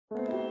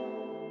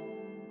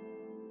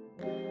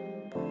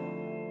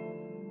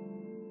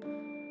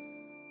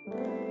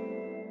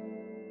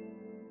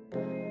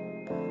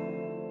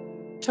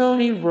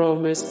Tony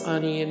Roma's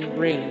onion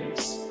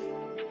rings.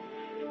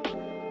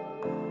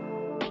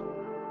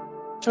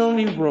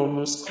 Tony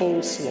Roma's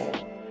coleslaw.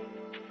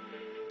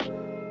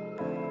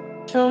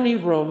 Tony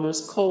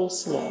Roma's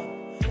coleslaw.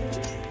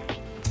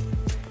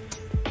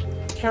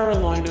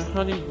 Carolina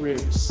honey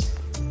ribs.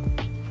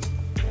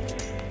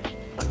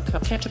 1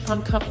 cup ketchup,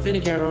 1 cup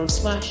vinegar on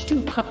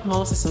 /2 cup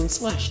molasses on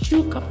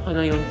 /2 cup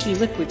honey on tea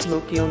liquid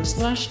smoky on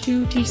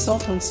 /2 tea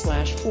salt on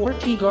 /4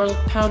 tea garlic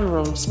powder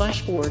on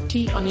 /4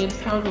 tea onion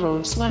powder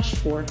on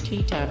 /4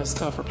 tea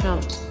Tabasco for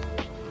pounds.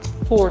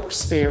 Pork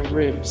spare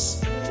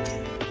ribs.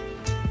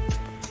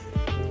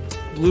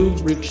 Blue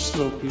rich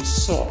smoky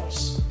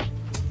sauce.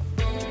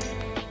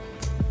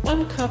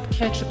 1 cup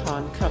ketchup,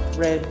 1 cup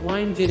red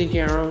wine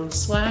vinegar on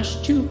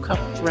 /2 cup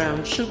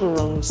brown sugar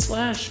on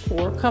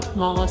 /4 cup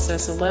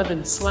molasses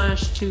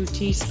 11/2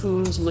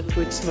 teaspoons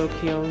liquid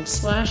smoky on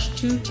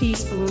 /2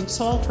 teaspoons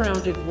salt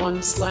rounded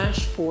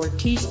 1/4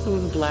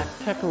 teaspoon black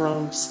pepper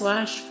on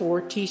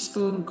 /4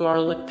 teaspoon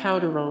garlic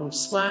powder on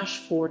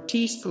 /4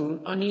 teaspoon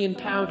onion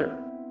powder.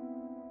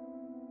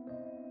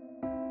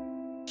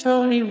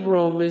 Tony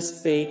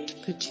Roma's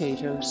baked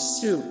potato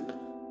soup.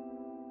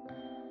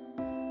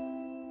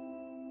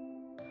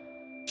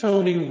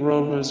 Tony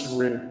Roma's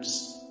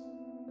ribs.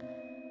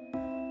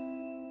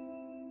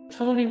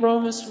 Tony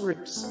Roma's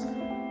ribs.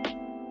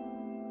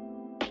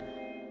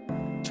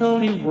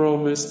 Tony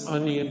Roma's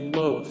onion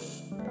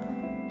loaf.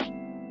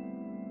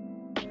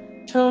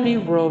 Tony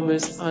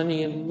Roma's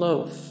onion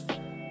loaf.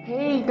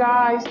 Hey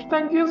guys,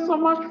 thank you so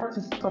much for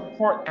the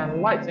support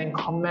and likes and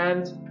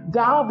comments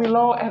down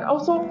below, and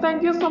also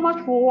thank you so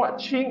much for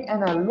watching,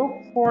 and I look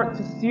forward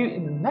to see you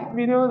in the next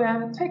video.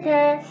 Then take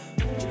care,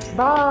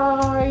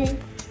 bye.